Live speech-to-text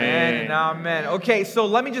Amen, amen. Okay, so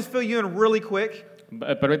let me just fill you in really quick.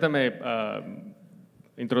 Permítame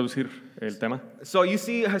introducir el tema. So you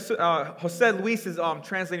see, Jose Luis is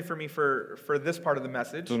translating for me for this part of the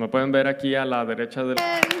message. Entonces me pueden ver aquí a la derecha del...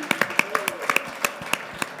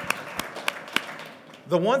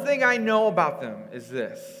 The one thing I know about them is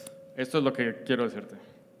this. Esto es lo que quiero decirte.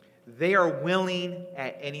 They are willing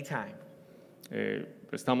at any time.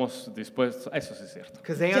 Estamos dispuestos, eso sí es cierto.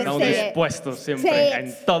 Because they Estamos understand. dispuestos Say siempre, it.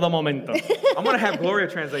 en todo momento. I'm going to have Gloria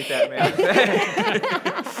translate that, man.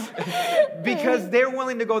 Because they're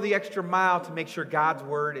willing to go the extra mile to make sure God's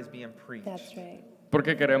word is being preached. That's right.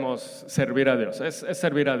 Porque queremos servir a Dios. Es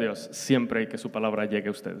servir a Dios siempre y que su palabra llegue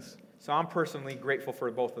a ustedes. So I'm personally grateful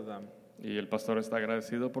for both of them. Y el pastor está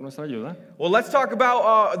agradecido por nuestra ayuda. Well, let's talk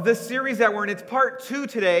about the series that we're in. It's part 2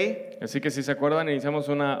 today. Así que si se acuerdan, iniciamos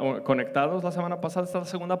Conectados la semana pasada, esta es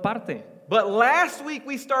la segunda parte. But last week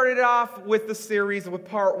we started off with the series with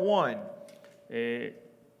part 1.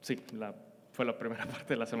 Sí, fue la primera parte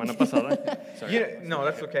de la semana pasada. Sorry. No,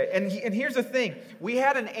 that's okay. And here's the thing. We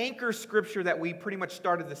had an anchor scripture that we pretty much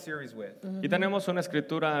started the series with. Y tenemos una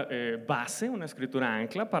escritura base, una escritura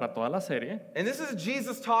ancla para toda la serie. And this is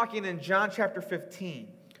Jesus talking in John chapter 15.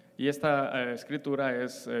 Y esta escritura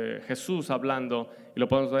es Jesús hablando, y lo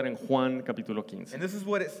podemos ver en Juan capítulo 15. And this is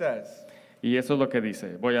what it says. Y eso es lo que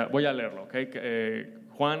dice. Voy a leerlo, ¿ok?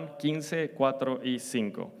 Juan 15, 4 y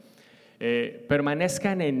 5.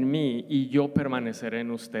 Permanezcan en mí y yo permaneceré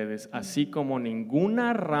en ustedes, así como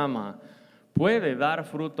ninguna rama puede dar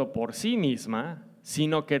fruto por sí misma,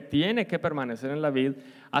 sino que tiene que permanecer en la vid,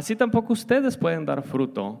 así tampoco ustedes pueden dar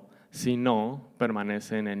fruto si no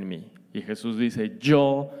permanecen en mí. Y Jesús dice,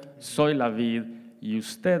 yo soy la vid y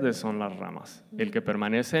ustedes son las ramas. El que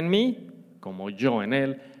permanece en mí, como yo en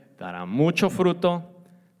él, dará mucho fruto.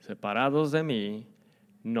 Separados de mí,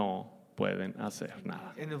 no pueden hacer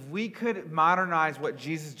nada. And if we could modernize what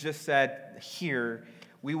Jesus just said here,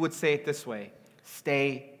 we would say it this way: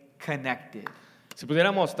 stay connected. Si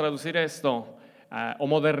pudiéramos traducir esto, o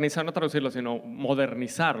modernizar, no traducirlo, sino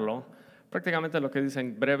modernizarlo, prácticamente lo que dice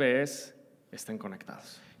en breve es, estén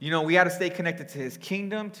conectados. You know, we got to stay connected to His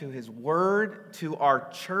kingdom, to His word, to our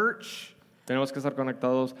church. Tenemos que estar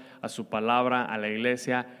conectados a su palabra, a la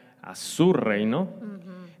iglesia, a su reino.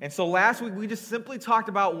 And so last week we just simply talked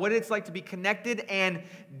about what it's like to be connected and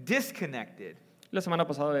disconnected. La semana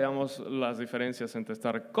pasada veíamos las diferencias entre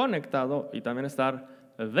estar conectado y también estar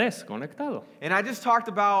desconectado. And I just talked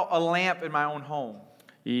about a lamp in my own home.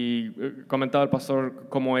 Y comentaba el pastor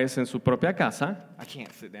cómo es en su propia casa. I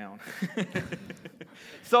can't sit down.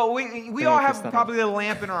 So we Tengo all que have estar probably a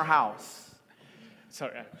lamp in our house.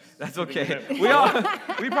 Sorry. That's okay.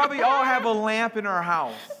 We probably all have a lamp in our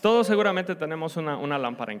house. Todos seguramente tenemos una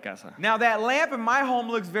lámpara en casa. Now that lamp in my home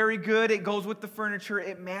looks very good. It goes with the furniture.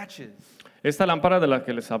 It matches. Esta lámpara de la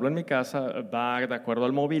que les hablo en mi casa va de acuerdo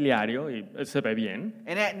al mobiliario y se ve bien.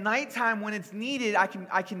 And at nighttime when it's needed,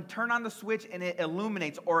 I can turn on the switch and it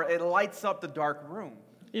illuminates or it lights up the dark room.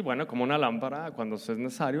 Y bueno, como una lámpara, cuando es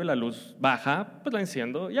necesario y la luz baja, pues la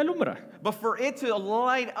enciendo y alumbra. But for it to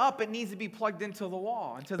light up, it needs to be plugged into the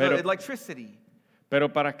wall, into Pero- the electricity. Pero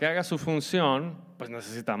para que haga su función, pues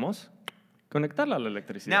necesitamos conectarla a la Now,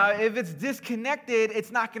 electricidad. if it's disconnected,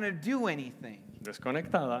 it's not going to do anything.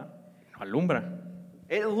 Desconectada, no alumbra.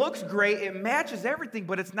 It looks great, it matches everything,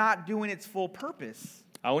 but it's not doing its full purpose.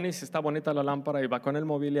 Aún y si está bonita la lámpara y va con el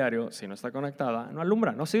mobiliario, si no está conectada, no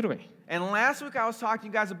alumbra, no sirve. And last week I was talking to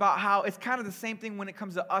you guys about how it's kind of the same thing when it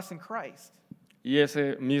comes to us in Christ. Y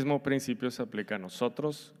ese mismo principio se aplica a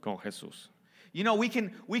nosotros con Jesús. You know, we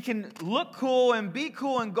can look cool and be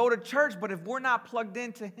cool and go to church, but if we're not plugged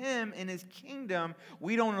into Him and His kingdom,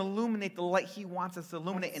 we don't illuminate the light He wants us to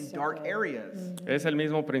illuminate in dark areas. Es el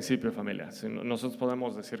mismo principio, familia. Si nosotros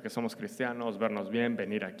podemos decir que somos cristianos, vernos bien,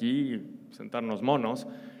 venir aquí, sentarnos monos,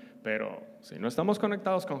 pero si no estamos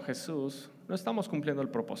conectados con Jesús, no estamos cumpliendo el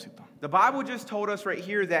propósito. The Bible just told us right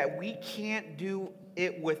here that we can't do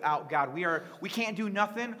it without God. We can't do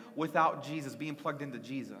nothing without Jesus, being plugged into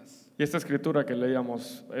Jesus. Y esta escritura que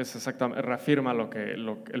leíamos es exactamente, reafirma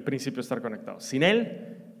el principio de estar conectados. Sin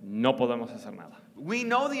Él no podemos hacer nada. We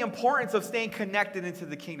know the importance of staying connected into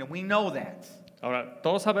the kingdom. We know that. Ahora,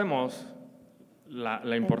 todos sabemos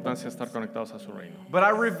la importancia de estar conectados a su reino. But I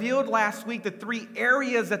revealed last week the 3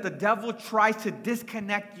 areas that the devil tries to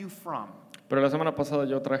disconnect you from. Pero la semana pasada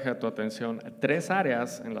yo traje a tu atención 3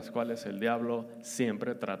 áreas en las cuales el diablo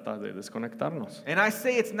siempre trata de desconectarnos. And I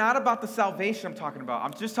say it's not about the salvation I'm talking about.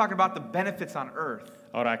 I'm just talking about the benefits on earth.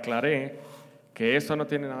 Ahora aclaré que eso no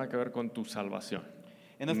tiene nada que ver con tu salvación.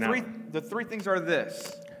 And Nada. the three things are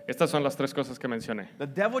this. Estas son las tres cosas que mencioné. The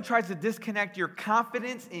devil tries to disconnect your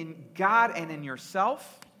confidence in God and in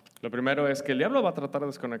yourself. Lo primero es que el diablo va a tratar de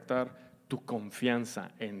desconectar tu confianza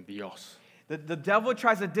en Dios. The devil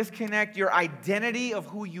tries to disconnect your identity of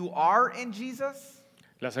who you are in Jesus.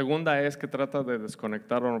 La segunda es que trata de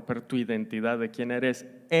desconectar o romper tu identidad de quién eres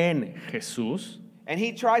en Jesús. And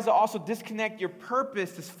he tries to also disconnect your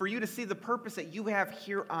purpose for you to see the purpose that you have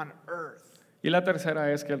here on earth. Y la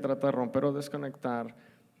tercera es que él trata de romper o desconectar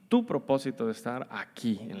tu propósito de estar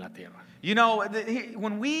aquí en la tierra. You know,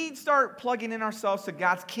 when we start plugging in ourselves to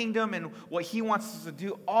God's kingdom and what he wants us to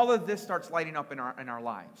do, all of this starts lighting up in our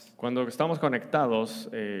lives. Cuando estamos conectados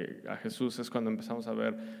a Jesús es cuando empezamos a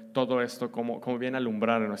ver todo esto como viene a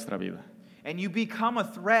alumbrar en nuestra vida. And you become a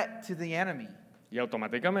threat to the enemy. Y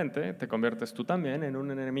automáticamente te conviertes tú también en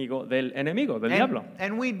un enemigo, del diablo.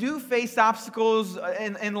 And we do face obstacles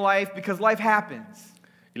in life because life happens.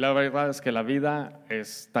 Y la verdad es que la vida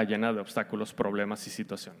está llena de obstáculos, problemas y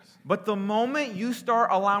situaciones. But the moment you start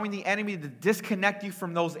allowing the enemy to disconnect you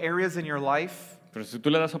from those areas in your life, Pero si tú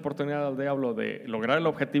le das oportunidad al diablo de lograr el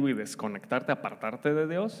objetivo y desconectarte, apartarte de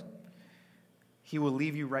Dios, he will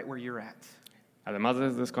leave you right where you're at. además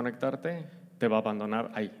de desconectarte, te va a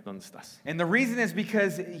abandonar ahí donde estás. And the reason is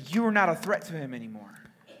because you are not a threat to him anymore.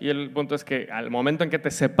 Y el punto es que al momento en que te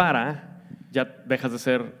separa, ya dejas de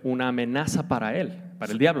ser una amenaza para él,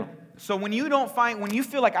 para el diablo. So when you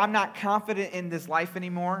feel like I'm not confident in this life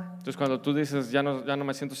anymore, Entonces cuando tú dices, ya no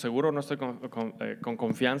me siento seguro, no estoy con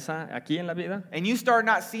confianza aquí en la vida, and you start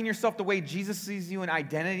not seeing yourself the way Jesus sees you in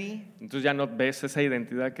identity, entonces ya no ves esa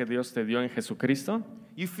identidad que Dios te dio en Jesucristo,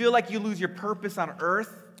 you feel like you lose your purpose on earth,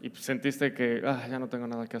 y sentiste que ya no tengo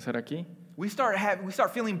nada que hacer aquí, we start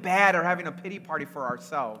feeling bad or having a pity party for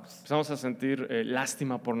ourselves. empezamos a sentir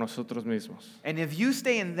lástima por nosotros mismos. And if you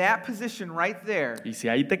stay in that position right there, Y si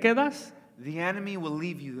ahí te quedas, the enemy will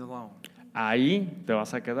leave you alone. ahí te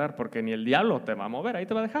vas a quedar, porque ni el diablo te va a mover, ahí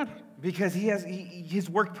te va a dejar. Because his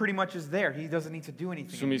work pretty much is there. He doesn't need to do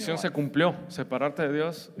anything. Su in your misión se life. cumplió, separarte de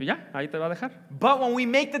Dios, y ya, ahí te va a dejar. But when we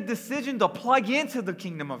make the decision to plug into the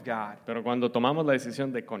kingdom of God, Pero cuando tomamos la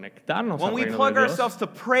decisión de conectarnos when al we reino plug de Dios, ourselves to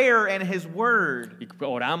prayer and his word, y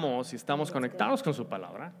oramos y estamos conectados con su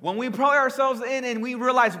palabra, when we plug ourselves in and we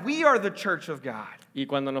realize we are the church of God, y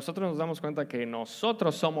cuando nosotros nos damos cuenta que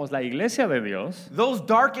nosotros somos la iglesia de Dios, those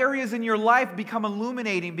dark areas in your life become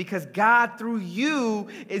illuminating because God, through you,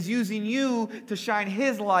 is using you to shine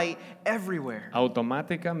his light everywhere.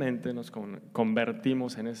 automáticamente nos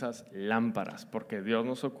convertimos en esas lámparas, porque Dios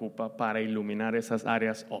nos ocupa para iluminar esas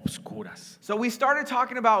áreas obscuras. So we started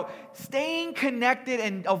talking about staying connected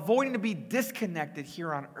and avoiding to be disconnected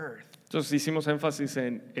here on earth. Entonces hicimos énfasis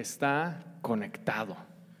en está conectado.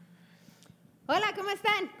 Hola, ¿cómo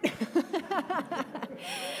están?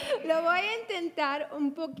 Lo voy a intentar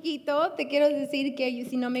un poquito. Te quiero decir que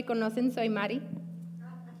si no me conocen, soy Mari.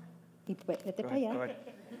 Y pues, vete para allá. Go ahead.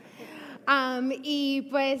 Y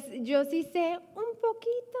pues yo sí sé un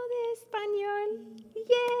poquito de español.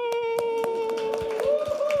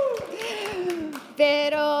 ¡Yay!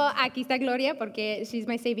 Pero aquí está Gloria porque she's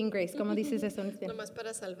my saving grace, como dices eso. Nomás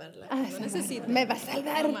para salvarla. Ah, No necesita. me va a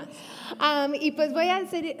salvar. Nomás. Y pues voy a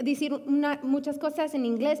decir muchas cosas en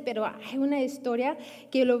inglés, pero hay una historia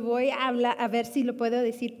que lo voy a hablar, a ver si lo puedo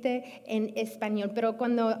decirte en español. Pero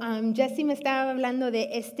cuando Jessie me estaba hablando de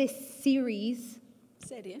este series,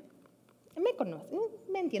 ¿Serie? me conocen,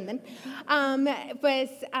 me entienden,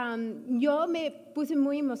 yo me puse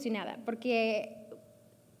muy emocionada porque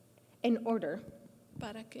en order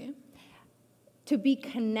 ¿Para qué? to be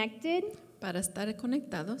connected Para estar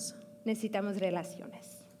conectados. necesitamos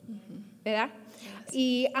relaciones, ¿verdad?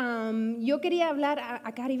 Y yo quería hablar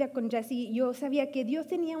acá arriba con Jessie. Yo sabía que Dios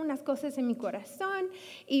tenía unas cosas en mi corazón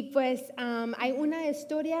y pues hay una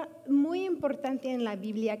historia muy importante en la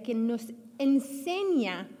Biblia que nos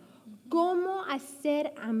enseña cómo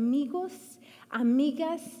hacer amigos,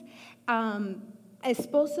 amigas,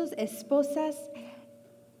 esposos, esposas,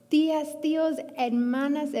 tías, tíos,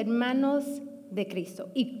 hermanas, hermanos de Cristo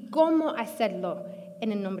y cómo hacerlo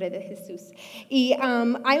en el nombre de Jesús. Y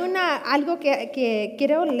hay algo que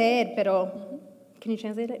quiero leer, pero can you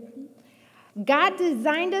translate it? God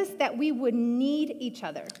designed us that we would need each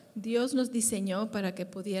other. Dios nos diseñó para que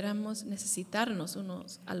pudiéramos necesitarnos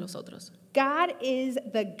unos a los otros. God is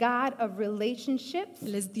the God of relationships.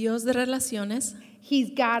 Él es Dios de relaciones. He's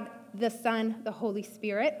God, the Son, the Holy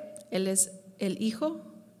Spirit. Él es el Hijo,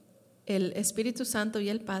 el Espíritu Santo y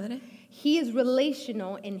el Padre. He is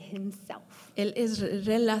relational in himself. Él es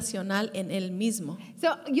relacional en Él mismo. So,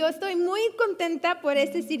 yo estoy muy contenta por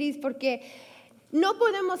este series porque no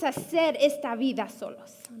podemos hacer esta vida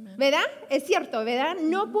solos, ¿verdad? Es cierto, ¿verdad?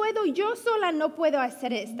 No puedo, yo sola no puedo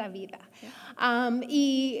hacer esta vida.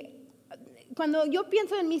 Y cuando yo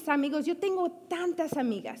pienso en mis amigos, yo tengo tantas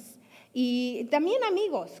amigas y también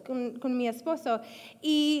amigos con mi esposo.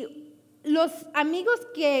 Y los amigos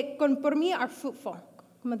que por mí are fruitful.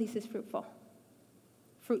 ¿Cómo dices fruitful?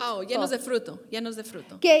 Llenos de fruto, llenos de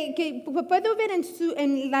fruto. Que puedo ver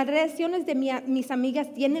en las relaciones de mis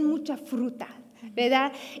amigas tienen mucha fruta,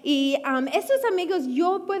 ¿verdad? Y esos amigos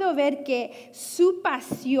yo puedo ver que su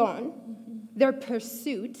pasión, their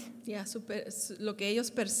pursuit, lo que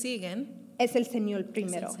ellos persiguen es el Señor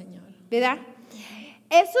primero, es el Señor. ¿verdad?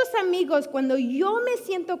 Esos amigos, cuando yo me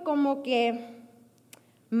siento como que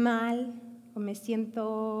mal, o me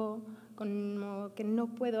siento como que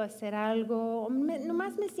no puedo hacer algo,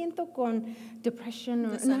 nomás me siento con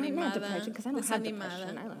depression, Desanimada, not depression, because I don't have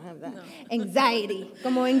depression, I don't have that. No. Anxiety,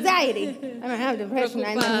 como anxiety. I don't have depression in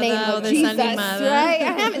the Preocupada name o of Jesus, desanimada. right?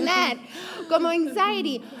 I haven't that. Como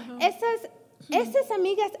anxiety. Esas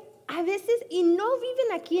amigas a veces, y no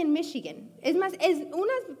viven aquí en Michigan. Es más,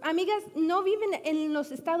 unas amigas no viven en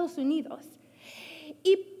los Estados Unidos.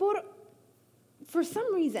 Y for some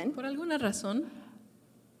reason, Por alguna razón,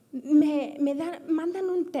 mandan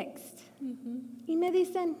un text y me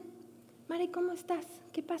dicen, Mari, ¿cómo estás?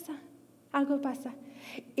 ¿Qué pasa? Algo pasa.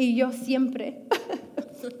 Y yo siempre,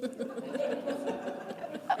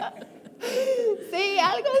 sí,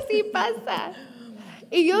 algo sí pasa.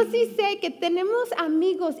 Y yo sí sé que tenemos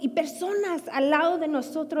amigos y personas al lado de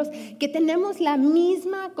nosotros que tenemos la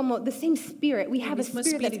misma, como the same spirit. We have a mismo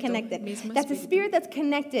spirit that's espíritu, connected. mismo That's a espíritu. spirit that's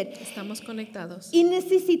connected. estamos conectados. Y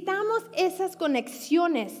necesitamos esas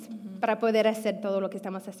conexiones para poder hacer todo lo que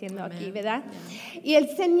estamos haciendo Amén. aquí, ¿verdad? Y el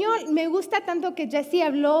Señor, me gusta tanto que Jesse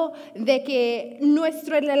habló de que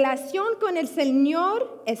nuestra relación con el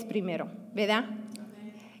Señor es primero, ¿verdad?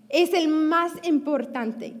 Es el más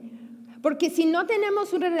importante. Porque si no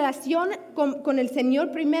tenemos una relación con el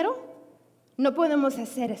Señor primero, no podemos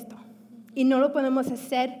hacer esto. Y no lo podemos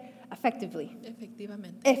hacer effectively.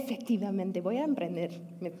 Efectivamente. Voy a emprender.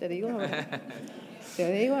 Te digo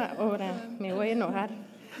ahora. Me voy a enojar.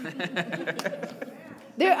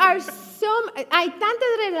 Hay tantas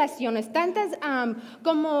relaciones, tantas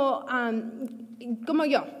como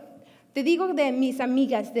yo. Te digo de mis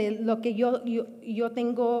amigas, de lo que yo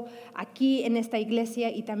tengo aquí en esta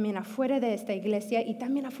iglesia y también afuera de esta iglesia y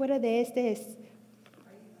también afuera de este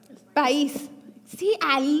país. Sí,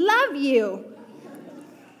 I love you.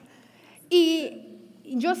 Y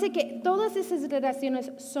yo sé que todas esas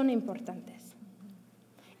relaciones son importantes.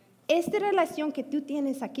 Esta relación que tú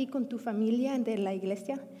tienes aquí con tu familia de la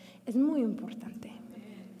iglesia es muy importante.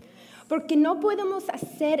 Porque no podemos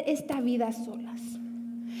hacer esta vida solas.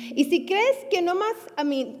 Y si crees que nomás,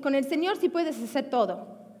 con el Señor sí puedes hacer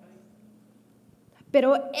todo.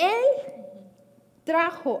 Pero Él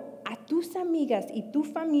trajo a tus amigas y tu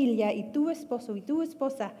familia y tu esposo y tu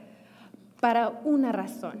esposa para una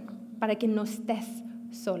razón, para que no estés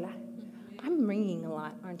sola. I'm ringing a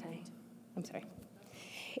lot, aren't I? I'm sorry.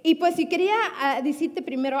 Y pues si quería decirte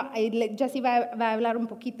primero, Jesse va a hablar un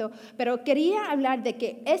poquito, pero quería hablar de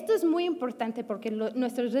que esto es muy importante porque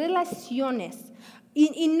nuestras relaciones,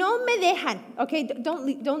 y no me dejan, okay,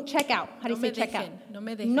 don't check out. How do you say check out? No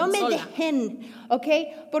me dejen No me sola. dejen, okay,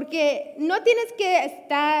 porque no tienes que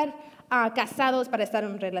estar casados para estar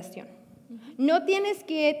en relación. No tienes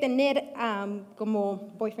que tener como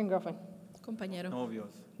boyfriend, girlfriend. Compañero. Novios.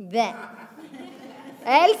 That.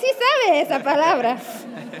 Él sí sabe esa palabra.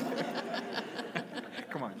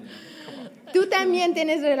 Come on, Gina. Come on. Tú también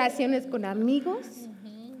tienes relaciones con amigos,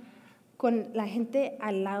 con la gente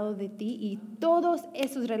al lado de ti y todas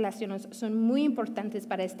esas relaciones son muy importantes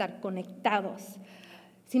para estar conectados.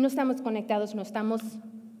 Si no estamos conectados, no estamos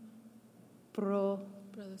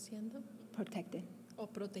Produciendo protected, o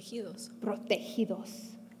protegidos.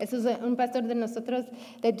 protegidos. Eso es un pastor de nosotros,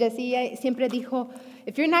 de Jesse, siempre dijo,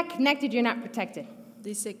 if you're not connected, you're not protected.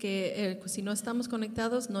 Dice que si no estamos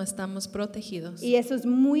conectados, no estamos protegidos. Y eso es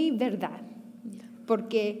muy verdad.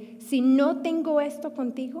 Porque si no tengo esto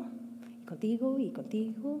contigo,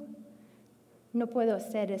 no puedo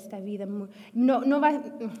hacer esta vida.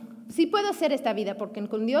 Sí puedo hacer esta vida porque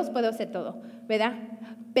con Dios puedo hacer todo, ¿verdad?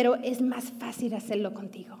 Pero es más fácil hacerlo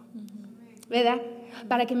contigo, ¿verdad?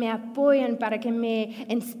 Para que me apoyen, para que me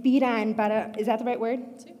inspiran, is that the right word?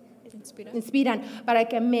 Sí, inspira. Inspiran, para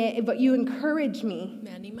que you encourage me.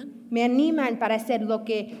 Me animan para hacer lo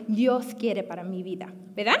que Dios quiere para mi vida,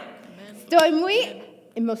 ¿verdad? Amen. Estoy muy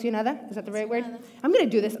emocionada. Is that the right word? I'm going to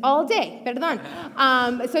do this all day. Perdón.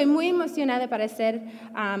 Estoy muy emocionada para ser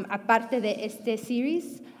aparte de este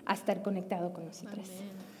series a estar conectado con nosotros.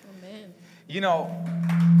 Amén. You know,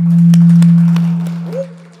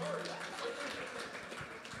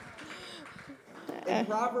 in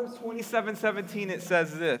Proverbs 27:17 it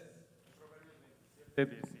says this.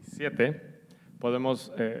 17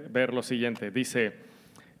 podemos ver lo siguiente. Dice,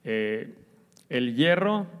 el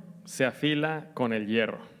hierro se afila con el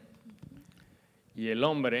hierro y el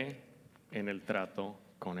hombre en el trato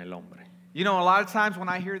con el hombre. You know, a lot of times when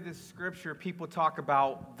I hear this scripture, people talk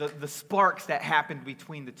about the sparks that happened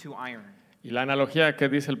between the two irons. Y la analogía que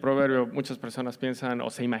dice el proverbio, muchas personas piensan o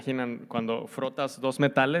se imaginan cuando frotas dos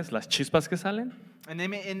metales, las chispas que salen. And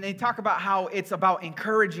they talk about how it's about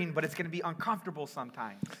encouraging, but it's going to be uncomfortable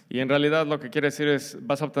sometimes. Y en realidad lo que quiere decir es,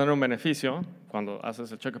 vas a obtener un beneficio cuando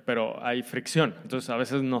haces el choque, pero hay fricción. Entonces a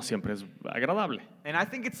veces no siempre es agradable. And I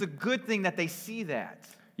think it's a good thing that they see that.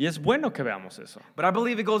 Y es bueno que veamos eso. But I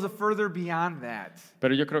believe it goes further beyond that.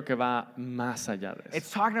 Pero yo creo que va más allá de It's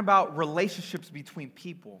eso. talking about relationships between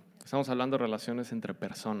people. Estamos hablando de relaciones entre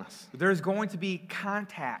personas. There's going to be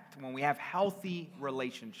contact when we have healthy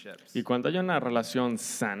relationships. Y cuando haya una relación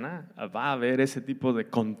sana, va a haber ese tipo de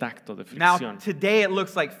contacto, de Now, fricción. today it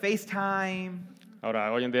looks like FaceTime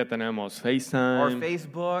Ahora, hoy en día tenemos or FaceTime,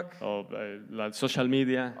 Facebook, o la social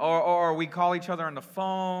media, or we call each other on the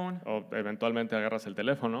phone, o eventualmente agarras el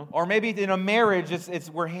teléfono. or maybe in a marriage,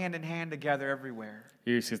 we're hand in hand together everywhere.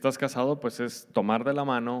 Y si estás casado, pues es tomar de la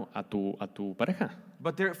mano a tu pareja.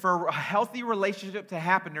 But for a healthy relationship to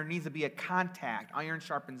happen, there needs to be a contact. Iron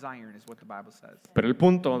sharpens iron is what the Bible says. Pero el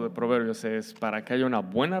punto de Proverbios es, para que haya una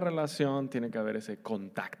buena relación, tiene que haber ese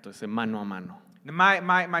contacto, ese mano a mano. My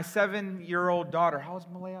 7-year-old daughter, how old is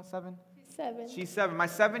Malaya? 7? 7. She's 7. My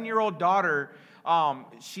 7-year-old daughter,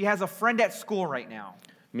 she has a friend at school right now.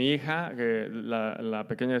 Mi hija, la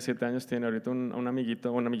pequeña de 7 años, tiene ahorita un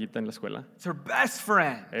amiguito, una amiguita en la escuela. It's her best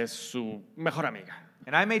friend. Es su mejor amiga.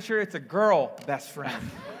 And I made sure it's a girl best friend.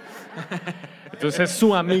 Entonces es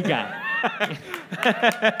su amiga.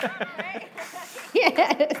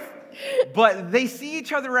 Yes. But they see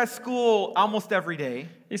each other at school almost every day.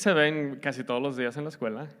 Y se ven casi todos los días en la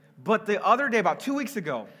escuela. But the other day, about 2 weeks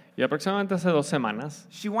ago, Y aproximadamente hace 2 semanas,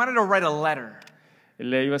 she wanted to write a letter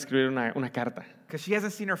le iba a escribir una carta. because she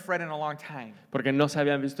hasn't seen her friend in a long time. Porque no se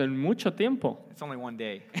habían visto en mucho tiempo. It's only one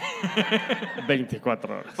day. 24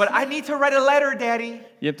 horas. But I need to write a letter, Daddy.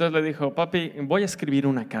 Y entonces le dijo, papi, voy a escribir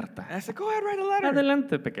una carta. And I said, go ahead, write a letter.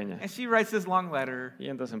 Adelante, pequeña. And she writes this long letter. Y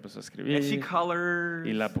entonces empezó a And she escribir. colors.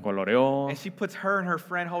 Y la coloreó. And she puts her and her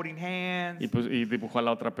friend holding hands. Y dibujó a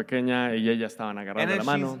la otra pequeña y ella estaban And agarrando la then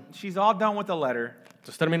mano. she's all done with the letter.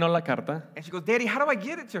 Entonces terminó la carta. And she goes, Daddy, how do I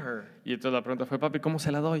get it to her? Y entonces la pregunta fue, papi, ¿cómo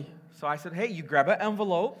se la doy? So I said, hey, you grab an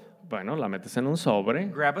envelope, Bueno, la metes en un sobre,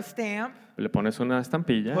 grab a stamp, le pones una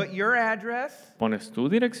estampilla, put your address, pones tu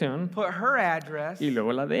dirección put her address. y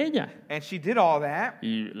luego la de ella. And she did all that.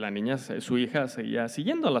 Y la niña, su hija, seguía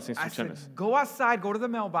siguiendo las I said, instrucciones. go outside, go to the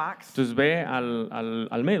mailbox, Entonces ve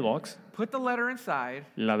al mailbox, put the letter inside,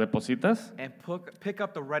 la depositas and pick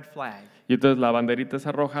up the red flag. y entonces la banderita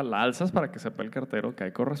esa roja la alzas para que sepa el cartero que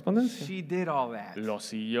hay correspondencia. She did all that. Lo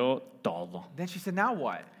siguió todo. Then she said, now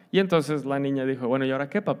what? Y entonces la niña dijo, bueno, ¿y ahora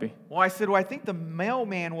qué, papi? Well, I said, well, I think the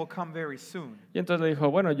mailman will come very soon. Y entonces le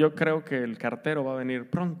dijo, bueno, yo creo que el cartero va a venir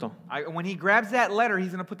pronto. When he grabs that letter,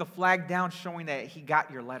 he's going to put the flag down showing that he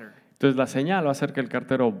got your letter. Entonces la señal va a hacer que el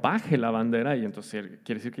cartero baje la bandera y entonces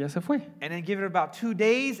quiere decir que ya se fue. And then give it about 2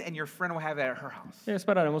 days, and your friend will have it at her house. Y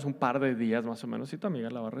esperaremos un par de días más o menos y tu amiga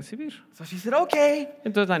la va a recibir. So she said, okay.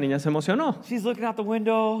 Entonces la niña se emocionó She's looking out the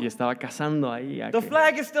window. y estaba cazando ahí. The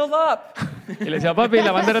flag is still up. Y le decía, papi,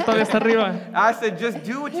 la bandera todavía está arriba. I said, just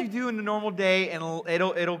do what you do in the normal day, and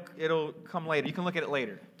it'll come later. You can look at it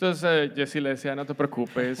later. Entonces Jessie le decía, no te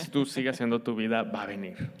preocupes, tú sigue haciendo tu vida, va a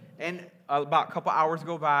venir. And about a couple hours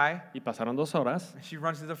go by, Y pasaron 2 horas and she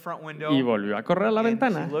runs to the front window, y volvió a correr a la and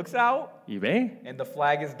ventana she looks out, y ve, and the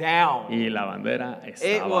flag is down. y la bandera It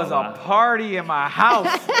estaba was a abajo. party in my house.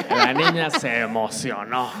 La niña se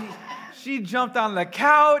emocionó. She jumped on the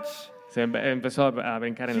couch. Empezó a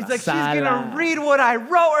brincar en She's la like, she's gonna sala. read what I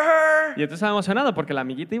wrote her. Y entonces estaba emocionada porque la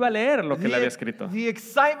amiguita iba a leer lo que le había escrito. The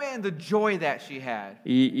excitement and the joy that she had.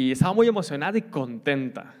 Y estaba muy emocionada y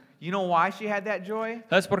contenta. You know why she had that joy?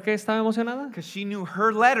 ¿Sabes por qué estaba emocionada? Because she knew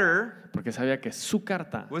her letter Porque sabía que su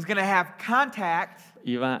carta was gonna have contact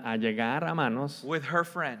iba a llegar a manos with her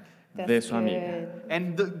friend. de su amiga.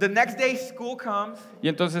 And the next day, school comes, Y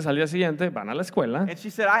entonces al día siguiente van a la escuela and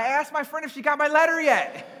she said, I asked my friend if she got my letter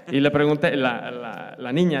yet. y le pregunté,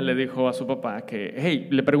 la niña le dijo a su papá que, hey,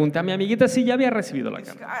 le pregunté a mi amiguita si ya había recibido la And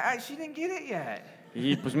carta. she didn't get it yet.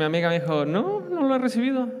 Y pues mi amiga me dijo, no, no lo he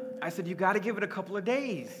recibido. I said, you got to give it a couple of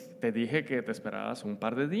days. Te dije que te esperaras un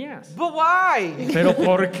par de días. But why? ¿Pero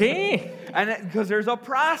por qué? And because there's a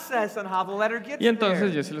process on how the letter gets Y entonces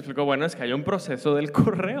there. Jesse le explicó, bueno, es que hay un proceso del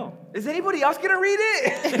correo. Is anybody else going to read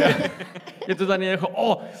it? Y entonces Daniel dijo,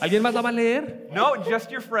 oh, ¿alguien más la va a leer? No,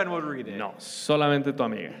 just your friend would read it. No, solamente tu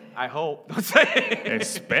amiga. I hope. Don't say it.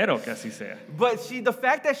 Espero que así sea. But the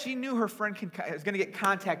fact that she knew her friend is going to get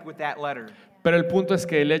contact with that letter. Pero el punto es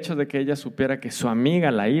que el hecho de que ella supiera que su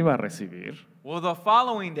amiga la iba a recibir, Well, the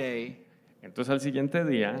following day, entonces al siguiente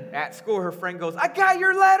día, at school, her friend goes, I got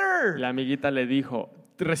your letter. la amiguita le dijo,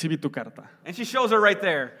 recibí tu carta. And she shows her right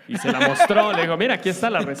there. Y se la mostró, le dijo, mira, aquí está,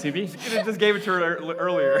 la recibí. Could have just gave it to her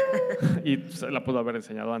earlier. Y se la pudo haber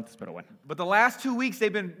enseñado antes, pero bueno. But the last 2 weeks,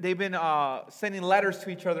 they've been sending letters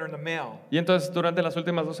to each other in the mail. Y entonces durante las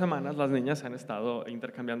últimas 2 semanas las niñas han estado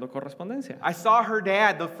intercambiando correspondencia. I saw her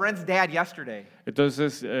dad, the friend's dad, yesterday.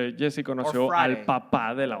 Entonces Jessie conoció Or Friday. al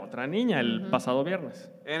papá de la otra niña el pasado viernes.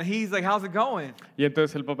 And he's like, how's it going? Y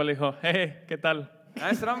entonces el papá le dijo, hey, ¿qué tal? And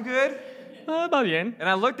I said, I'm good. Ah, va bien. And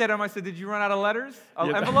I looked at him, I said, did you run out of letters?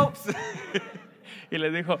 Yeah. Envelopes? Y le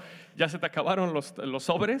dijo, ¿ya se te acabaron los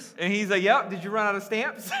sobres? And he's like, yep, did you run out of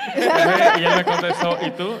stamps? Y él me contestó,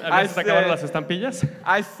 ¿y tú? ¿Ya se te acabaron las estampillas?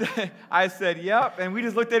 I said, yep. And we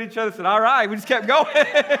just looked at each other and said, all right. We just kept going.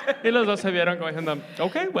 Y los dos se vieron como diciendo,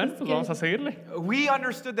 ok, bueno, pues vamos a seguirle. We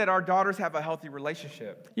understood that our daughters have a healthy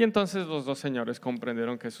relationship Y entonces los dos señores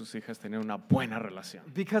comprendieron que sus hijas tenían una buena relación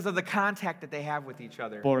because of the contact that they have with each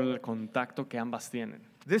other. por el contacto que ambas tienen.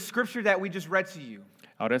 This scripture that we just read to you,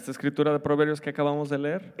 Ahora, esta escritura de Proverbios que acabamos de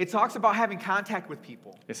leer it talks about having contact with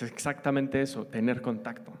people, es exactamente eso, tener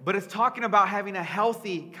contacto. but it's talking about having a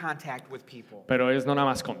healthy contact with people. Pero es no nada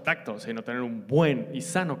más contacto, sino tener un buen y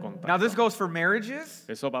sano Now, contacto. this goes for marriages.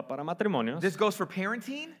 Eso va para matrimonios, This goes for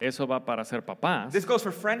parenting. eso va para ser papás, This goes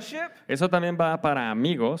for friendship. eso también va para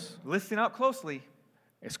amigos. Listen up closely.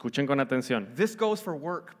 Escuchen con atención. This goes for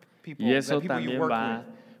work people, Y the eso people you también work va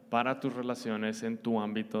with. para tus relaciones en tu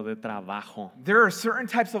ámbito de trabajo. There are certain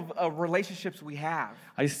types of relationships we have,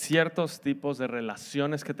 Hay ciertos tipos de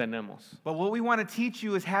relaciones que tenemos. but what we want to teach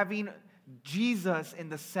you is having Jesus in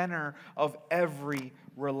the center of every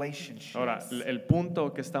relationship. Ahora, el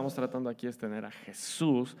punto que estamos tratando aquí es tener a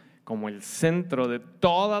Jesús como el centro de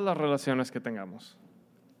todas las relaciones que tengamos.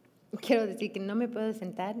 Quiero decir que no me puedo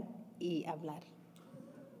sentar y hablar.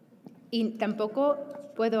 Y tampoco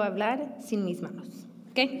puedo hablar sin mis manos.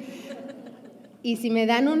 ¿Ok? Y si me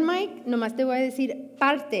dan un mic, nomás te voy a decir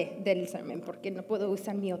parte del sermón, porque no puedo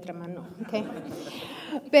usar mi otra mano. ¿Ok?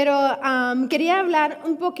 Pero quería hablar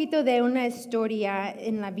un poquito de una historia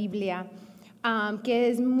en la Biblia que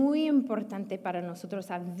es muy importante para nosotros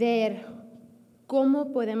saber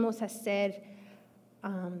cómo podemos hacer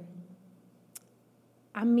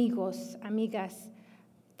amigos, amigas,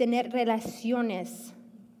 tener relaciones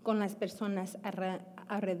con las personas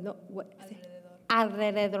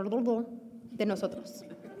alrededor de nosotros.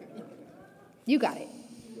 You got it.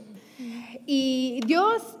 Y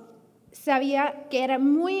Dios sabía que era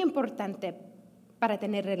muy importante para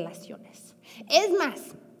tener relaciones. Es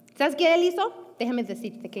más, ¿sabes qué Él hizo? Déjame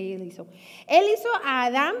decirte qué Él hizo. Él hizo a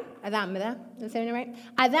Adán, ¿verdad?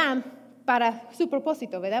 Adán para su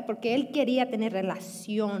propósito, ¿verdad? Porque Él quería tener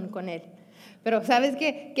relación con Él. Pero ¿sabes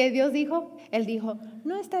qué Dios dijo? Él dijo,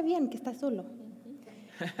 no está bien que estás solo.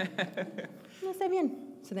 No está bien.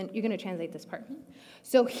 So then you're going to translate this part.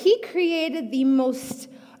 So he created the most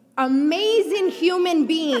amazing human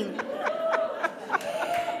being.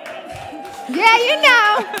 Yeah, you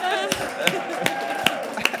know.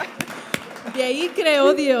 De ahí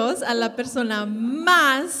creó Dios a la persona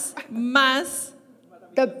más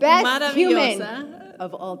The best maravillosa human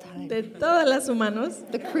of all time. de todas las humanos.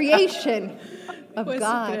 The creation of Fue su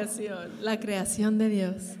God. creación, la creación de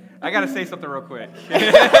Dios. I got to say something real quick.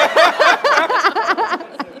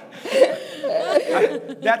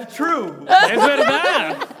 That's true. ¡Es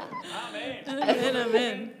verdad! Amén,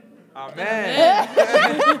 amén. Amen.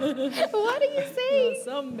 What do you say? Los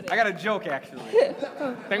hombres. I got a joke, actually.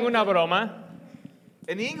 Tengo una broma.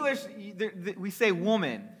 In English, we say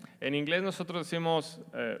woman. En inglés nosotros decimos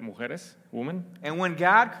mujeres, woman. And when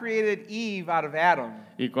God created Eve out of Adam,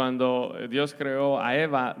 Y cuando Dios creó a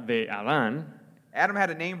Eva de Adán, Adam had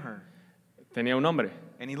to name her. tenía un nombre.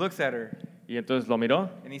 And he looks at her Y entonces lo miró.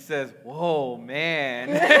 and he says, whoa, man.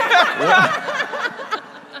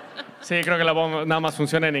 Sí, creo que la voz nada más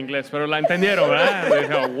funciona en inglés, pero la entendieron, ¿verdad? Le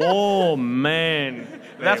dijo, wow, man.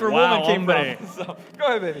 That's where Wow, woman came hombre. from. So, go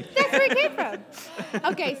ahead, baby. That's where it came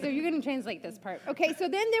from. Okay, so you're going to translate this part. Okay, so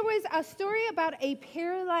then there was a story about a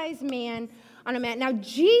paralyzed man on a mat. Now,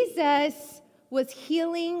 Jesus was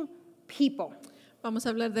healing people. Vamos a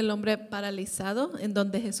hablar del hombre paralizado, en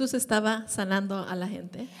donde Jesús estaba sanando a la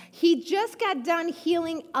gente. He just got done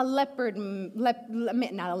healing a leopard, not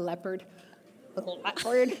a leopard,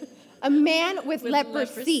 a man with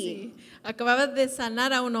leprosy. Acababa de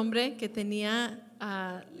sanar a un hombre que tenía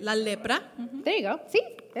la lepra. There you go. See,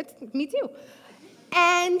 that's me too.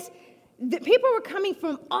 And the people were coming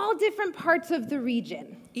from all different parts of the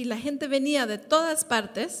region. Y la gente venía de todas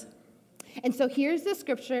partes. And so here's the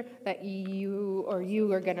scripture that you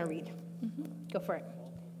are going to read. Go for it.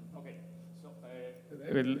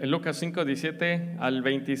 En Lucas 5, 17 al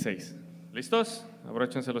 26. ¿Listos?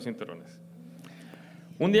 Abróchense los cinturones.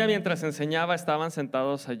 Un día mientras enseñaba estaban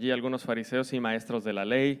sentados allí algunos fariseos y maestros de la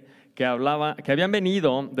ley que habían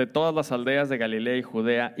venido de todas las aldeas de Galilea y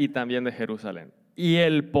Judea y también de Jerusalén. Y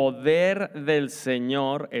el poder del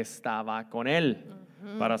Señor estaba con él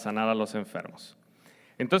para sanar a los enfermos.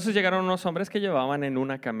 Entonces llegaron unos hombres que llevaban en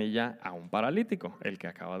una camilla a un paralítico, el que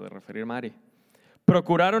acaba de referir Mari.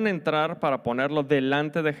 Procuraron entrar para ponerlo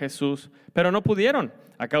delante de Jesús, pero no pudieron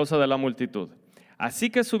a causa de la multitud.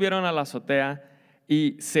 Así que subieron a la azotea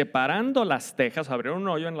y separando las tejas, abrieron un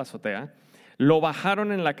hoyo en la azotea, lo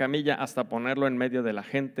bajaron en la camilla hasta ponerlo en medio de la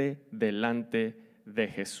gente delante de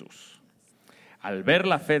Jesús. Al ver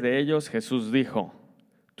la fe de ellos, Jesús dijo: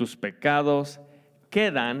 tus pecados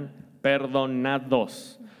quedan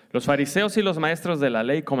perdonados. Los fariseos y los maestros de la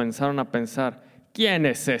ley comenzaron a pensar: ¿quién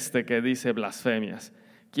es este que dice blasfemias?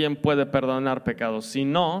 ¿Quién puede perdonar pecados si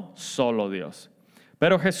no, solo Dios?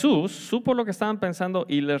 Pero Jesús supo lo que estaban pensando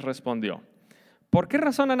y les respondió: ¿por qué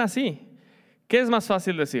razonan así? ¿Qué es más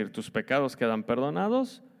fácil decir, tus pecados quedan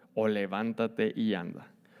perdonados, o levántate y anda?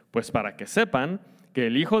 Pues para que sepan que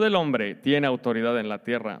el Hijo del Hombre tiene autoridad en la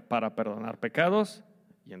tierra para perdonar pecados.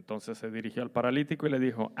 Y entonces se dirigió al paralítico y le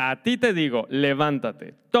dijo: a ti te digo,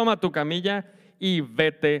 levántate, toma tu camilla y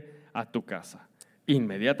vete a tu casa.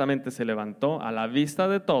 Inmediatamente se levantó a la vista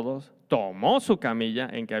de todos, tomó su camilla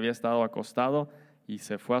en que había estado acostado y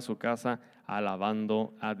se fue a su casa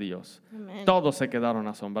alabando a Dios. Amen. Todos se quedaron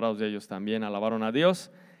asombrados y ellos también alabaron a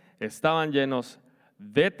Dios. Estaban llenos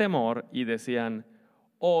de temor y decían: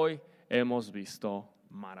 hoy hemos visto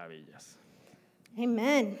maravillas.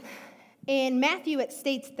 Amen. In Matthew, it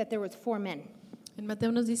states that there was 4 men, En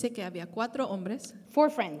Mateo nos dice que había 4 hombres,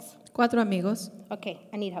 4 friends. 4 amigos. Okay,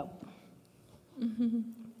 I need help.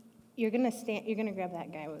 You're gonna grab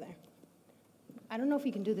that guy over there. I don't know if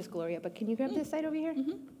you can do this, Gloria, but can you grab this side over here?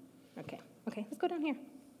 Okay, let's go down here.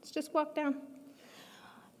 Let's just walk down.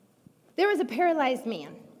 There was a paralyzed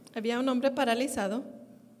man. Había un hombre paralizado.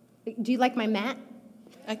 Do you like my mat?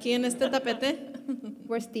 Aquí en este tapete.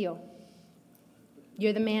 Where's Theo?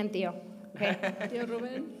 You're the man, Theo. Okay. Tío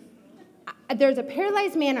Rubén. There's a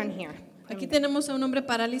paralyzed man on here. Aquí tenemos a un hombre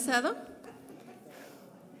paralizado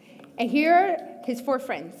And here are his 4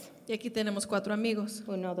 friends. y aquí tenemos 4 amigos.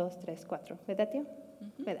 1, 2, 3, 4. ¿Verdad, Tío?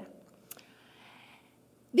 ¿Verdad?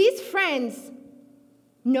 These friends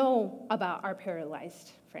know about our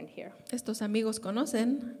paralyzed friend here. Estos amigos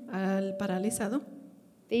conocen al paralizado.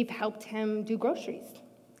 They've helped him do groceries.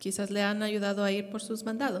 Quizás le han ayudado a ir por sus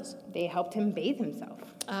mandados, They helped him bathe himself.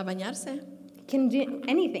 a bañarse, He can do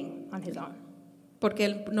anything on his own. porque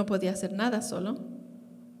él no podía hacer nada solo,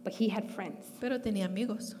 But he had friends. pero tenía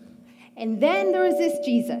amigos. And then there was this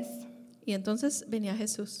Jesus. Y entonces venía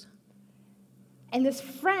Jesús. And this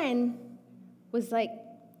friend was like,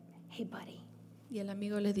 hey, buddy, Y el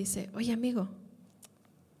amigo le dice: oye amigo,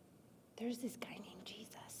 there's this guy named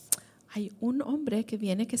Jesus. hay un hombre que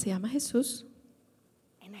viene que se llama Jesús,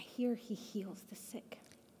 And I hear he heals the sick.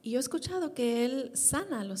 y yo he escuchado que él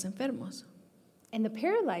sana a los enfermos. And the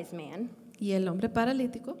paralyzed man, Y el hombre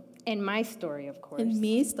paralítico, in my story, of course, en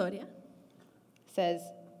mi historia, says,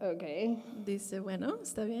 okay, dice: bueno,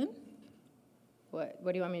 está bien. what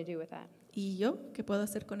do you want me to do with that? ¿Y yo qué puedo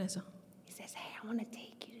hacer con eso? He says, hey, I want to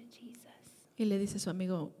take you to Jesus. Y le dice a su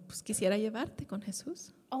amigo: pues quisiera llevarte con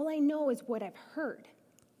Jesús. All I know is what I've heard.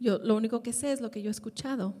 Yo lo único que sé es lo que yo he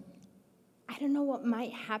escuchado. I don't know what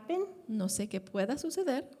might happen, No sé qué pueda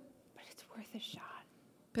suceder, but it's worth a shot.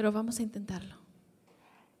 pero vamos a intentarlo.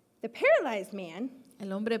 The paralyzed man,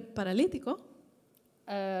 El hombre paralítico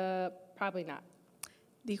probably not.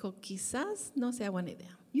 dijo: quizás no sea buena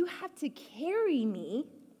idea, You have to carry me.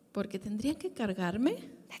 porque tendrían que cargarme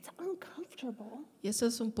That's uncomfortable. y eso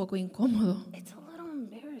es un poco incómodo It's a little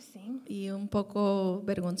embarrassing. y un poco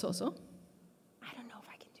vergonzoso. I don't know if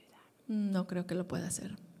I can do that. No creo que lo pueda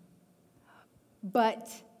hacer. But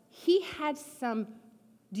he had some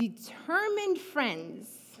determined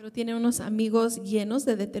friends Pero tiene unos amigos llenos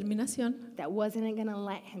de determinación that wasn't going to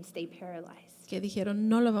let him stay paralyzed. que dijeron: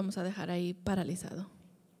 no lo vamos a dejar ahí paralizado.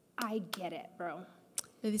 I get it, bro,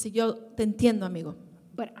 Le dice, yo te entiendo, amigo,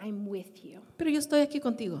 but I'm with you. pero yo estoy aquí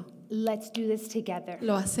contigo. Let's do this together.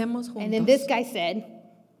 Lo hacemos And then this juntos. guy said,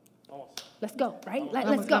 let's go, right? Let's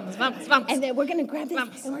Vamos, go. vamos, vamos. And then we're going to grab this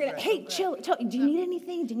Vamos. and we're going to, hey, chill. Do you need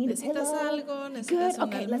anything? Do you need a pillow? ¿Necesitas algo? Good. ¿Necesitas una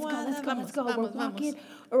Okay, let's go. almohada? Let's go. Vamos, We're vamos,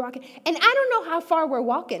 we're walking. And I don't know how far we're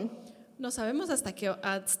walking No sabemos hasta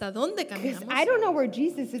dónde because caminamos. I don't know where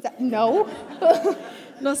Jesus is at. No.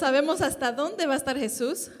 No sabemos hasta dónde va a estar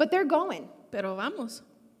Jesús, But they're going. pero vamos.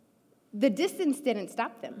 The distance didn't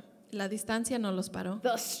stop them. La distancia no los paró.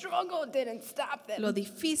 The struggle didn't stop them. Lo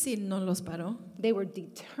difícil no los paró. They were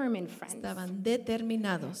determined friends. Estaban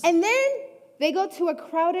determinados. And then they go to a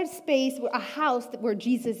crowded space, a house where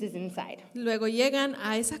Jesus is inside. Luego llegan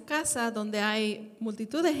a esa casa donde hay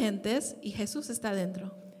multitud de gentes y Jesús está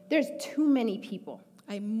dentro. There's too many people.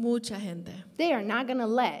 Hay mucha gente. They are not going to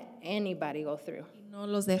let anybody go through. No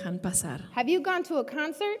los dejan pasar. Have you gone to a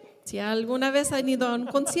concert Si alguna vez han ido a un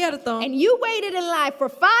concierto, and you waited in line for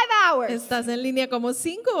 5 hours? estás en línea como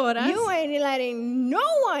 5 horas You ain't letting no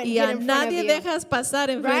one y get a in front of nadie you. dejas pasar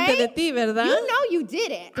enfrente de Right? ti, ¿verdad? You know you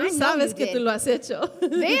did it. Tú I know sabes you que did. tú lo has hecho.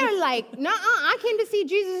 They are like, no, I came to see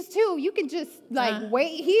Jesus too. You can just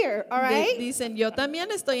wait here, all right? Dicen, yo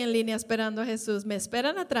también estoy en línea esperando a Jesús. Me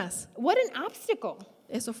esperan atrás. What an obstacle.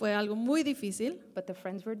 Eso fue algo muy difícil, But the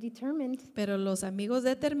friends were determined. pero los amigos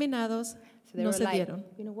determinados So they no were se like, dieron.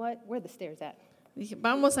 you know what? Where are the stairs at? Dije,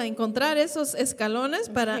 vamos a encontrar esos escalones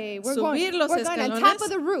para Okay, we're subir going, los we're going on escalones. top of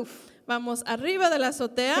the roof. Vamos arriba de la Put it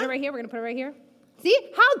azotea. right here. We're going to put it right here. See?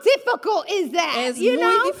 How difficult is that? Es you muy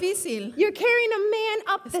know? difícil You're carrying a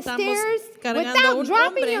man up the Estamos stairs cargando without un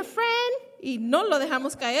dropping hombre. your friend. y no lo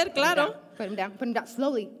dejamos caer, claro. Put him down. Put him down.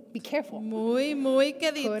 Slowly. Be careful. Muy, muy Put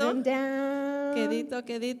him quedito, down.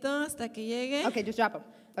 quedito hasta que llegue Okay, just drop him.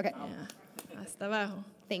 Okay. ya, hasta abajo.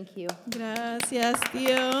 Thank you. Gracias,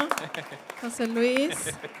 tío José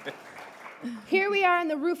Luis. Here we are on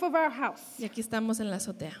the roof of our house. Y aquí estamos en la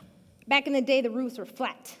azotea. Back in the day, the roofs were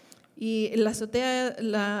flat. Y la azotea,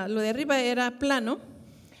 lo de arriba era plano.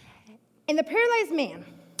 And the paralyzed man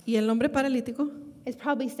Y el hombre paralítico is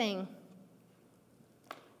probably saying,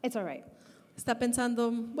 it's all right. está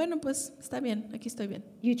pensando, bueno, pues está bien, aquí estoy bien.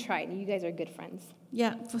 You tried. You guys are good friends.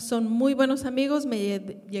 Ya, pues son muy buenos amigos, me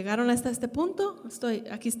llegaron hasta este punto,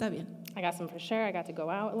 aquí está bien. I got some for sure. I got to go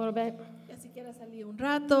out a little bit. Ya siquiera salí un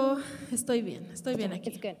rato, estoy bien aquí.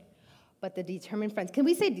 It's good. But the determined friends, can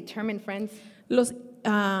we say determined friends? Los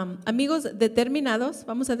amigos determinados,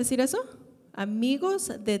 ¿vamos a decir eso? Amigos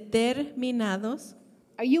determinados.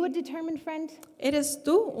 Are you a determined friend? ¿Eres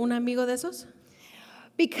tú un amigo de esos?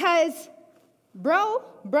 Because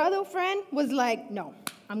brother friend was like, no,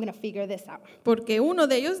 I'm going to figure this out. Porque uno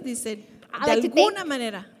de ellos dice, I de like to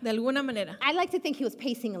alguna manera. I like to think he was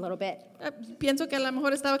pacing a little bit. Pienso que a lo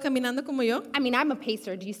mejor estaba caminando como yo. I mean, I'm a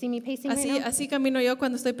pacer. Do you see me pacing right now? Así camino yo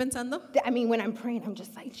cuando estoy pensando. I mean, when I'm praying, I'm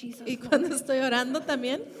just like, Jesus. Y Lord. cuando estoy orando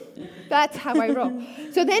también. That's how I roll.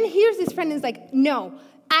 So then here's this friend is like, no,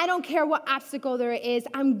 I don't care what obstacle there is.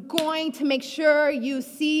 I'm going to make sure you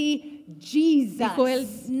see Jesus. Dijo él,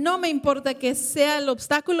 no me importa que sea el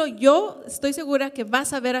obstáculo, yo estoy segura que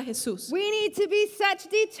vas a ver a Jesús. We need to be such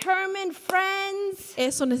determined friends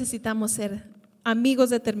Eso necesitamos ser, amigos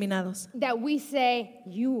determinados. that we say,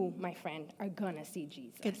 you, my friend, are going to see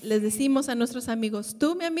Jesus. Que les decimos a nuestros amigos,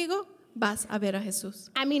 tú, mi amigo, vas a ver a Jesús.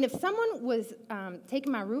 I mean, if someone was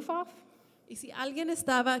taking my roof off, Y si alguien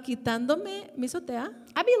estaba quitándome mi azotea,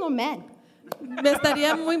 I'd be a little mad. me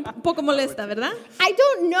estaría un poco molesta, ¿verdad? I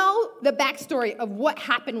don't know the backstory of what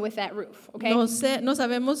happened with that roof, okay? No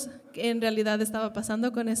sabemos qué en realidad estaba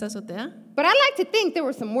pasando con esa azotea. But I like to think there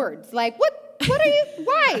were some words like, what are you,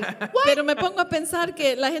 why? What? Pero me pongo a pensar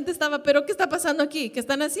que la gente estaba, pero ¿qué está pasando aquí? ¿Qué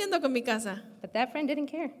están haciendo con mi casa? But that friend didn't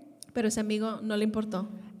care. Pero ese amigo no le importó.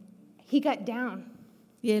 He got down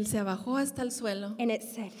Y él se bajó hasta el suelo and it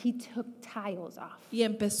said he took tiles off. y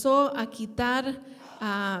empezó a quitar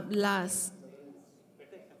las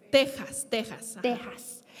tejas. Ajá.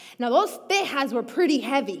 Tejas. Now those tejas were pretty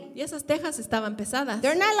heavy. Y esas tejas estaban pesadas.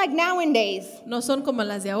 They're not like nowadays. No son como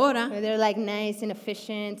las de ahora, Where they're like nice and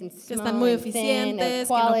efficient and que small están muy and thin, eficientes, of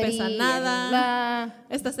que no quality pesan and nada.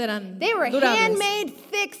 blah. Estas eran They were durables. handmade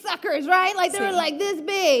thick suckers, right? Like they Sí. were like this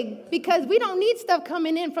big because we don't need stuff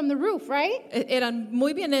coming in from the roof, right? Eran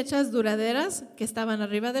muy bien hechas, duraderas, que estaban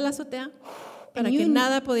arriba de la azotea para And que you-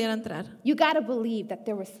 nada pudiera entrar. You got to believe that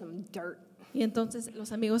there was some dirt. Y entonces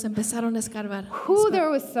los amigos empezaron a escarbar There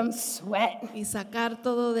was some sweat. y sacar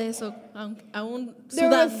todo de eso, aún There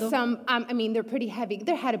was sudando. some, I mean, they're pretty heavy.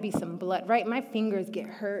 There had to be some blood, right? My fingers get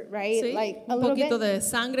hurt, right? Sí, Like a un little poquito bit. de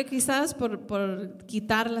sangre quizás por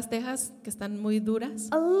quitar las tejas que están muy duras.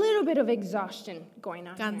 A little bit of exhaustion going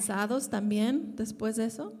on here. Cansados también después de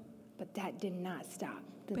eso, But that did not stop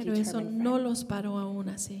the pero eso determined no friend. los paró aún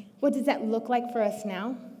así. What does that look like for us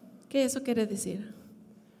now? ¿Qué eso quiere decir?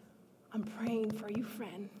 I'm praying for you,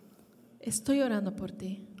 friend. Estoy orando por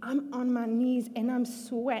ti. I'm on my knees and I'm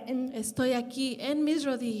sweating Estoy aquí en mis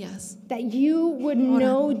rodillas. that you would Orando.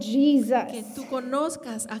 know Jesus. Que tú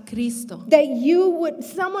conozcas a Cristo. That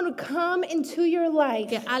someone would come into your life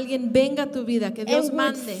Que alguien venga a tu vida, que Dios and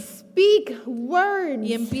would mande speak words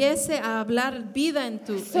y empiece a hablar vida en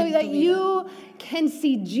tu so vida, that you can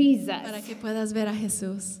see Jesus. para que puedas ver a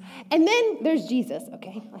Jesús. And then there's Jesus,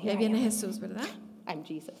 okay? Y Here ahí I viene am. Jesús, ¿verdad? I'm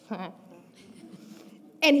Jesus.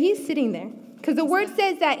 And he's sitting there because the word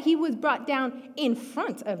says that he was brought down in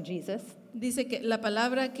front of Jesus. Dice que la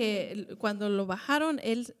palabra que cuando lo bajaron,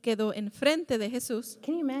 él quedó enfrente de Jesús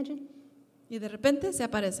Can you imagine? y de repente se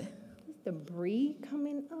aparece. Debris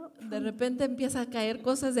coming up. De repente empieza a caer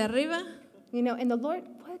cosas de arriba You know, and the Lord,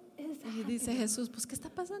 what is y dice Jesús, pues ¿qué está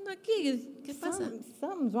pasando aquí? ¿Qué pasa?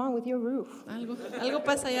 Something's wrong with your roof. Algo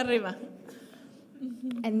pasa ahí arriba.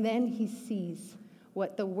 And then he sees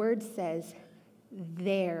what the word says,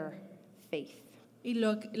 their faith. Y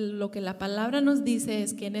lo que la palabra nos dice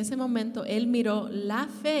es que en ese momento él miró la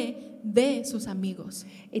fe de sus amigos.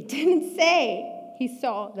 It didn't say he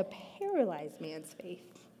saw the paralyzed man's faith.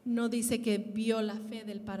 No dice que vio la fe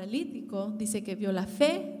del paralítico, dice que vio la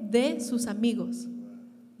fe de sus amigos.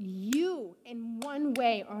 You, in one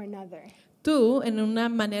way or another, Tú, en una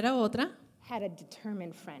manera u otra, had a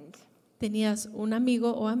determined friend. tenías un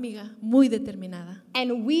amigo o amiga muy determinada.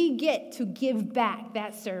 And we get to give back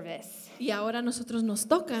that service Y ahora a nosotros nos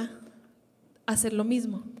toca hacer lo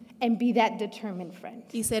mismo and be that determined friend.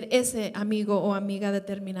 y ser ese amigo o amiga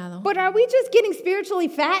determinado. But are we just getting spiritually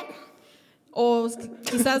fat? O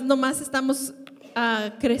quizás nomás estamos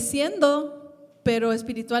creciendo, pero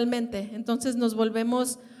espiritualmente. Entonces nos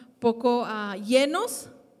volvemos poco llenos,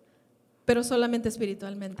 pero solamente I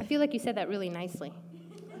espiritualmente. feel like you said that really nicely.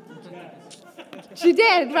 She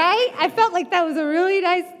did, right? I felt like that was a really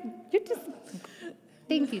nice.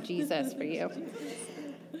 Thank you, Jesus, for you.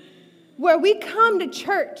 Where we come to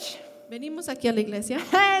church Venimos aquí a la iglesia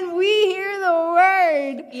and we hear the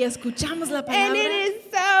word, y escuchamos la and palabra it is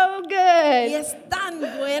so y good. es tan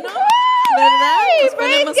bueno, Woo! ¿verdad? Nos Praise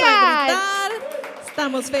ponemos a God. gritar,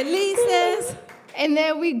 estamos felices And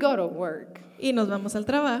then we go to work. y nos vamos al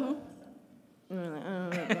trabajo.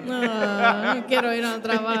 No quiero ir al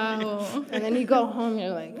trabajo. And then you go home, you're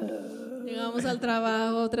like, Llegamos al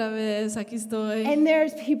trabajo otra vez, aquí estoy. and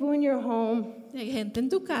there's people in your home, Hay gente en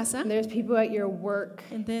tu casa, and there's people at your work,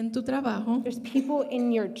 gente en tu trabajo, there's people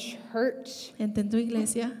in your church gente en tu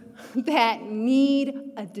iglesia that need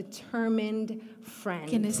a determined que friend.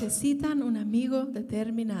 necesitan un amigo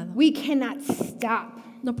determinado. We cannot stop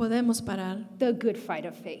No podemos parar the good fight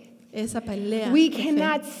of faith. esa pelea. We de fe.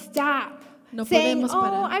 cannot stop No saying, podemos oh,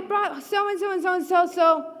 parar. I brought so and so and so and so,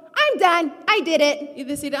 so I'm done. I did it. Y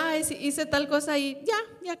decir, ay, sí, hice tal cosa y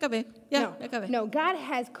ya acabé, ya acabé. No, God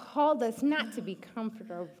has called us not to be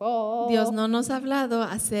comfortable. Dios no nos ha hablado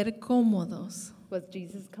a ser cómodos. Was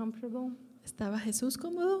Jesus comfortable? ¿Estaba Jesús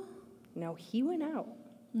cómodo? No, he went out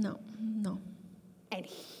No. and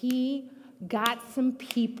he got some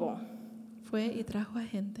people Fue y trajo a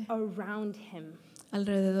gente around him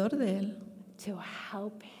alrededor de él to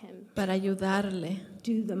help him para ayudarle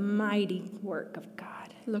do the mighty work of God.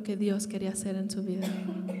 lo que Dios quería hacer en su vida.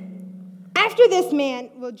 After this man,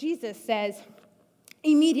 well, Jesus says,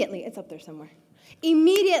 immediately, it's up there somewhere.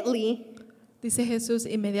 Immediately, Dice Jesús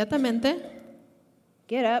inmediatamente,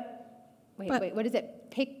 get up. But- Wait, what is it?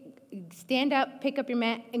 Stand up, pick up your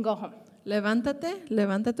mat, and go home.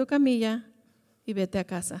 levanta tu camilla y vete a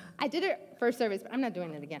casa. I did it first service, but I'm not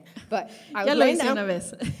doing it again. But I Ya was lo laying hice down, una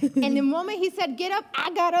vez. and the moment he said, get up, I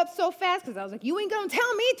got up so fast because I was like, you ain't going to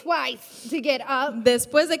tell me twice to get up.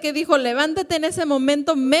 Después de que dijo, levántate en ese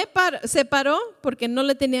momento, se paró porque no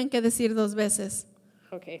le tenían que decir dos veces.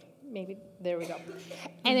 Okay, maybe, there we go.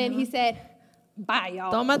 And then he said, bye,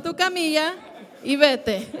 y'all. Toma tu camilla y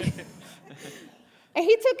vete. And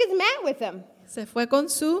he took his mat with him. Se fue con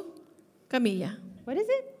su camilla. What is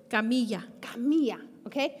it? Camilla. Camilla,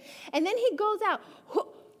 okay? And then he goes out. Who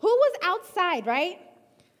was outside, right?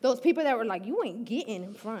 Those people that were like, you ain't getting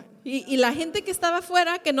in front. Y la gente que estaba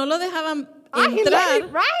afuera, que no lo dejaban I let entrar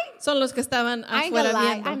it, right? son los que estaban I ain't gonna afuera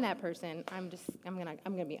lie. viendo. I'm that person. I'm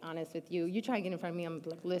gonna be honest with you. You try to get in front of me, I'm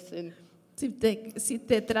like, listen. Si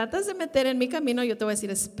te tratas de meter en mi camino, yo te voy a decir,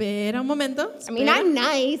 espera un momento. I mean, espera. I'm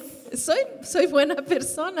nice, Soy buena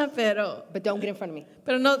persona, pero but don't get in front of me.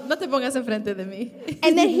 no te pongas enfrente de mí.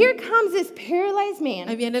 And then here comes this paralyzed Ahí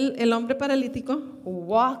man viene el hombre paralítico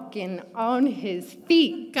walking on his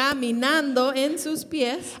feet. caminando en sus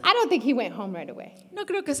pies. I don't think he went home right away. No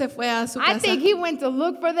creo que se fue a su I casa. think he went to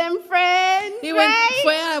look for them friends, Y right?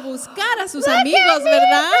 fue a buscar a sus Look at amigos, me,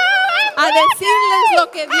 ¿verdad? bro. A decirles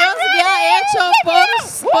lo que Dios había hecho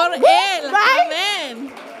por él. Right?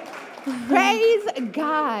 Amén. Praise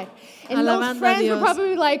God. And Alabando those a friends were Dios.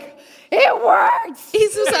 probably like, it works. Y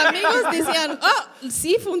sus amigos decían, oh,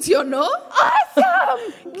 sí funcionó.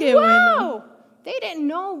 Awesome. Qué wow. bueno. They didn't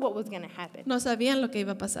know what was going to happen. No sabían lo que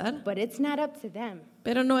iba a pasar, But it's not up to them.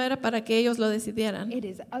 pero no era para que ellos lo decidieran. It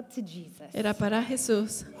is up to Jesus. Era para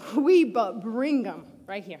Jesús. We but bring them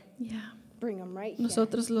right here. Ya. Bring them right here.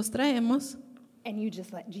 Nosotros los traemos And you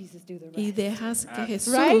just let Jesus do the rest. y dejas que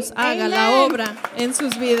Jesús Right? haga la Amen. obra en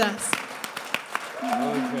sus vidas.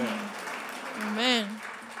 Amén.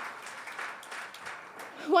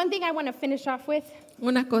 One thing I want to finish off with,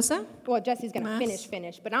 Una cosa well, Jesse's going to Más.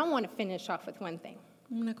 finish, but I want to finish off with one thing.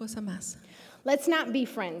 más. Let's not be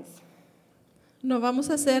friends No vamos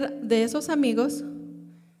a ser de esos amigos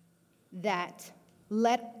that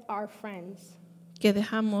let our friends que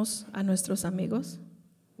dejamos a nuestros amigos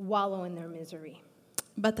wallow in their misery.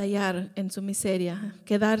 batallar en su miseria,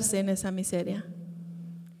 quedarse en esa miseria.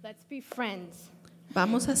 Let's be friends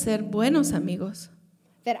Vamos a ser buenos amigos.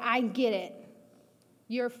 that I get it.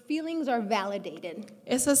 Your feelings are validated.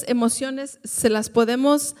 Esas emociones se las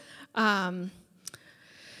podemos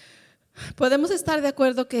estar de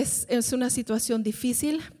acuerdo que es una situación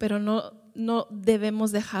difícil, pero no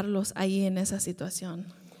debemos dejarlos ahí en esa situación.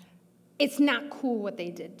 It's not cool what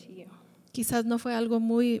they did to you. Quizás no fue algo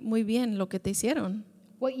muy bien lo que te hicieron.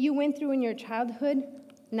 What you went through in your childhood,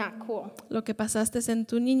 not cool. Lo que pasaste en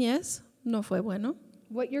tu niñez no fue bueno.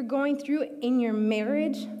 What you're going through in your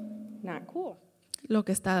marriage, not cool. Lo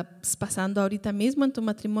que estás pasando ahorita mismo en tu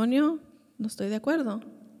matrimonio, no estoy de acuerdo.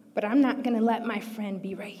 But I'm not going to let my friend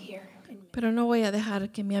be right here. Pero no voy a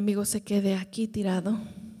dejar que mi amigo se quede aquí tirado.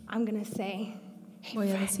 I'm going to say, hey, Voy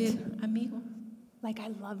a friend, decir, amigo, like I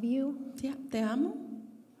love you, ya, te amo,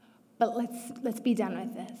 but let's be done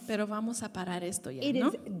with this. pero vamos a parar esto ya, It ¿no?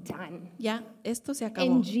 is done. Ya, esto se acabó.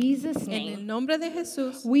 In Jesus' En el name, nombre de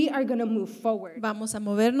Jesús, we are going to move forward. vamos a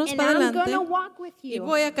movernos And para I'm going adelante to walk with y you,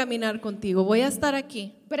 voy a caminar contigo. Voy a estar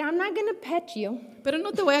aquí, but I'm not going to pet you. pero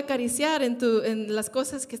no te voy a acariciar en las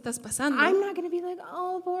cosas que estás pasando. I'm not going to be like,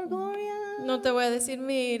 oh, poor Gloria. No te voy a decir,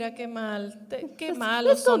 mira qué mal, qué Let's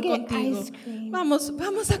malos go son get contigo. ice cream. Vamos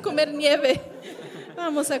a comer nieve.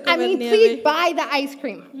 Vamos a I comer mean, nieve. please buy the ice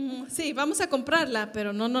cream. Sí, vamos a comprarla,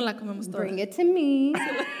 pero no la comemos toda. Bring it to me.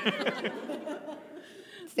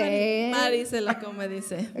 Say it. Mari se la come,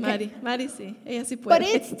 dice. Mari sí, ella sí puede. But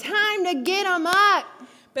it's time to get them up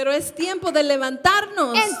Pero es tiempo de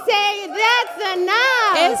levantarnos. and say, that's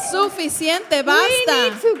enough. Es suficiente, We basta.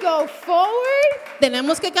 need to go forward.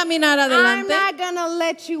 Tenemos que caminar I'm adelante. not going to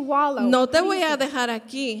let you wallow. No te voy a dejar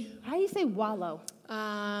aquí. How do you say wallow?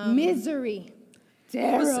 Ah, Misery.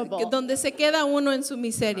 pues, Terrible. donde se queda uno en su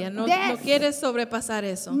miseria. No Yes. quieres sobrepasar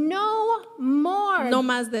eso. No more. No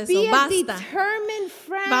más de eso, Be a basta. determined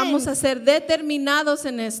friend. Vamos a ser determinados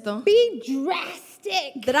en esto. Be drastic.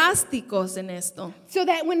 Drásticos en esto. So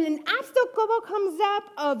that when an obstacle comes up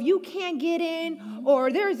of you can't get in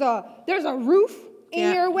or there's a roof in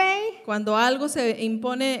Yeah. your way, Cuando algo se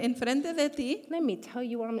impone enfrente de ti, let me tell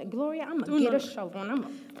you, Gloria, I'm Tú going to no. get a shovel and I'm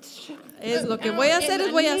going es lo que voy a hacer,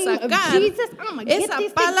 es voy a sacar get esa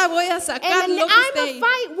this pala, thing. voy a sacar And lo que I'm esté going ahí. to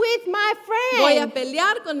fight with my Voy a friend.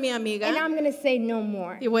 pelear con mi amiga And I'm going to say no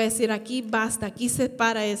more. y voy a decir, aquí basta, aquí se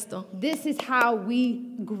para esto. This is how we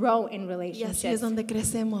grow in Y así es relationships. donde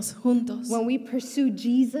crecemos juntos. When we pursue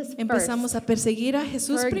Jesus Empezamos first, a perseguir a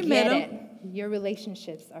Jesús forget primero it. Your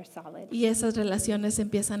relationships are solid. y esas relaciones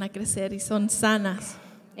empiezan a crecer y son sanas.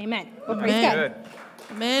 Amen. Well, praise Amen. God.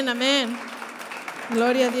 Good. Amén, amén.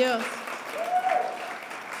 Gloria a Dios.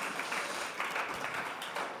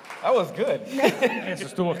 That was good. Eso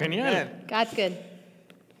estuvo genial. Man, God's good.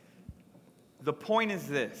 the point is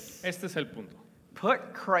this. Este es el punto.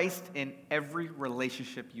 Put Christ in every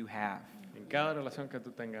relationship you have. En cada relación que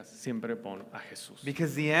tú tengas, siempre pon a Jesús.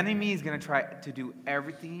 Because the enemy is going to try to do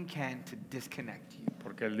everything he can to disconnect you.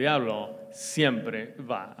 Porque Porque el diablo siempre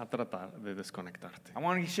va a tratar de desconectarte. I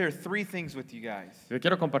want to share 3 things with you guys. Yo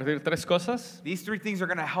quiero compartir 3 cosas. These 3 things are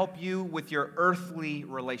going to help you with your earthly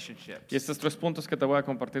relationships. Y estos 3 puntos que te voy a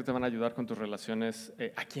compartir te van a ayudar con tus relaciones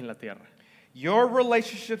aquí en la tierra. Your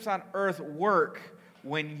relationships on earth work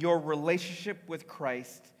when your relationship with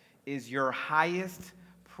Christ is your highest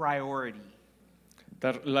priority.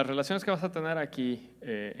 Las relaciones que vas a tener aquí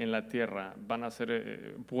en la tierra van a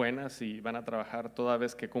ser buenas y van a trabajar toda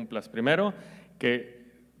vez que cumplas. Primero, que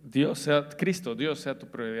Dios sea tu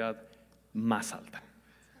prioridad más alta.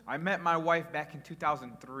 I met my wife back in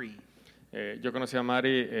 2003. Yo conocí a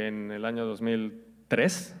Mari en el año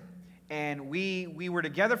 2003. And we were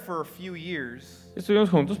together for a few years. Estuvimos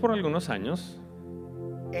juntos por algunos años.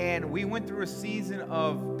 And we went through a season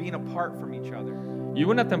of being apart from each other. Y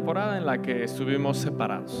hubo una temporada en la que estuvimos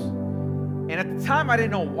separados. And at the time I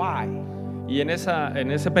didn't know why. Y en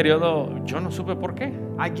ese periodo yo no supe por qué.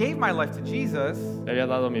 I gave my life to Jesus. Le había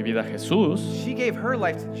dado mi vida a Jesús. She gave her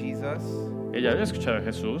life to Jesus. Ella había escuchado a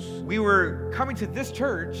Jesús. We were coming to this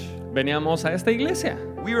church. Veníamos a esta iglesia.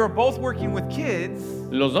 We were both working with kids.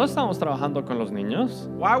 Los dos estábamos trabajando con los niños.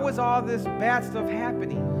 Why was all this bad stuff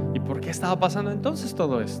happening? ¿Y por qué estaba pasando entonces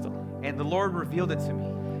todo esto? And the Lord revealed it to me.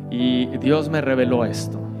 Y Dios me reveló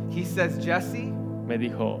esto. He says, Jesse, Me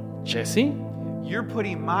dijo, Jesse, you're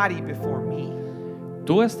putting Mari before me.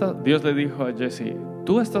 Dios le dijo a Jesse,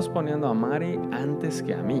 tú estás poniendo a Mari antes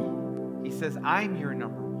que a mí. He says, I'm your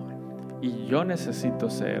number 1. Y yo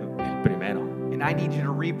necesito ser el primero. And I need you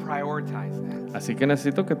to reprioritize that. Así que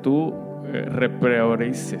necesito que tú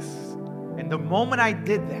repriorices. And the moment I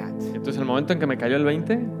did that, Entonces el momento en que me cayó el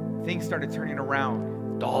 20, things started turning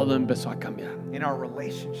around todo empezó a cambiar in our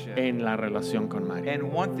relationship. en la relación con Mari.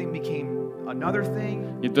 And one thing became another thing.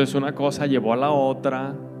 Y entonces una cosa llevó a la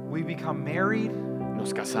otra, We become married,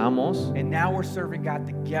 nos casamos and now we're serving God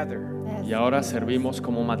together. y ahora servimos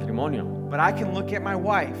como matrimonio. But I can look at my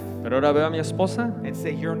wife Pero ahora veo a mi esposa and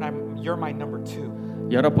say, you're my number 2.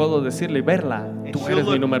 y ahora puedo decirle y verla, tú she'll eres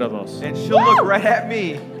mi look- número 2. And she'll look right at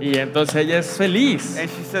me, Y entonces ella es feliz. and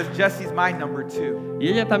she says, Jesse's my number 2. Y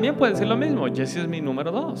ella también puede decir lo mismo, Jesse es mi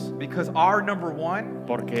número 2. Because our number 1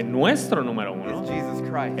 Porque nuestro número is 1 Jesus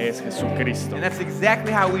Christ. es Jesucristo. And that's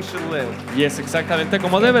exactly how we should live. Y es exactamente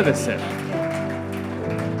como debe de ser.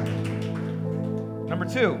 Number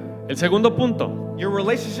 2, El segundo punto, your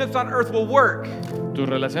relationships on earth will work tus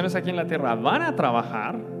relaciones aquí en la tierra van a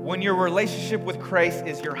trabajar when your relationship with Christ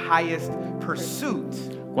is your highest pursuit.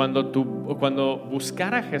 cuando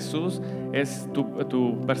buscar a Jesús es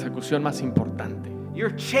tu persecución más importante.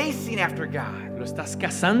 You're chasing after God. Lo estás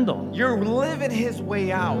cazando. You're living His way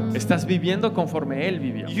out. Estás viviendo conforme Él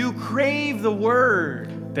vivió. You crave the Word.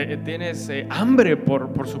 Tienes hambre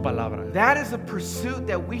por su palabra. That is a pursuit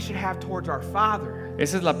that we should have towards our Father.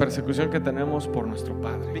 Esa es la persecución que tenemos por nuestro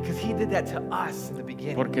Padre. Because He did that to us in the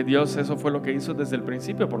beginning. Porque Dios eso fue lo que hizo desde el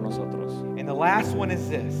principio por nosotros. And the last one is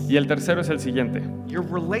this. Y el tercero es el siguiente. Your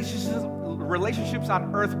relationships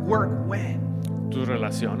on earth work when? Tus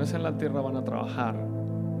relaciones en la tierra van a trabajar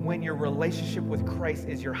When your relationship with Christ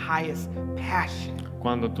is your highest passion.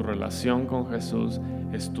 cuando tu relación con Jesús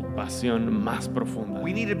es tu pasión más profunda.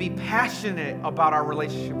 We need to be passionate about our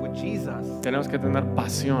relationship with Jesus Tenemos que tener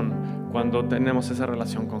pasión cuando tenemos esa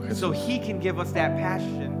relación con so Jesús, He can give us that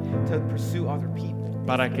passion to pursue other people.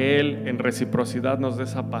 para que Él en reciprocidad nos dé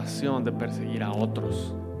esa pasión de perseguir a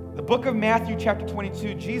otros. The book of Matthew chapter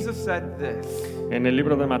 22, Jesus said this. En el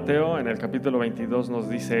libro de Mateo, en el capítulo 22, nos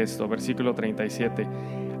dice esto, versículo 37.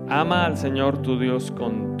 Ama al Señor tu Dios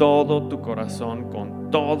con todo tu corazón,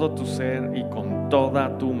 con todo tu ser y con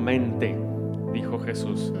toda tu mente, dijo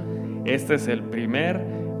Jesús. Este es el primer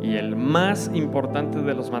y el más importante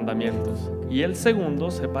de los mandamientos. Y el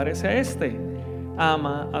segundo se parece a este.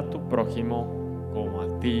 Ama a tu prójimo como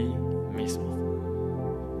a ti mismo.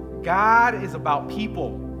 God is about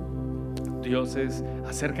people. Dios es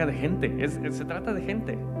acerca de gente, se trata de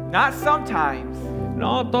gente. Not sometimes,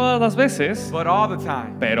 No todas las veces, but all the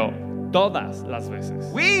time. pero todas las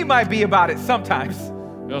veces. We might be about it sometimes,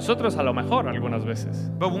 Nosotros a lo mejor algunas veces.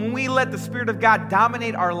 but when we let the Spirit of God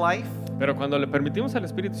dominate our life, Pero cuando le permitimos al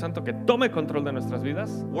Espíritu Santo que tome control de nuestras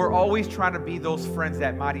vidas, we're always trying to be those friends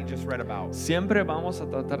that Mari just read about. siempre vamos a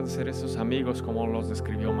tratar de ser esos amigos como los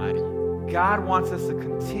describió Mari. God wants us to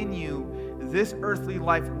continue this earthly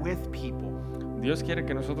life with people. Dios quiere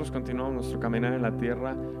que nosotros continuemos nuestro caminar en la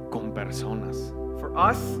tierra con personas. For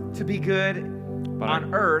us to be good Para-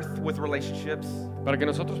 on earth with relationships Para que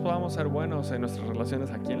nosotros podamos ser buenos en nuestras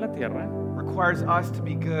relaciones aquí en la tierra, requires us to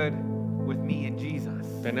be good with me and Jesus.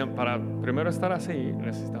 Para primero estar así,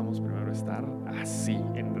 necesitamos primero estar así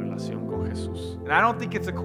en relación con Jesús. And I don't think it's a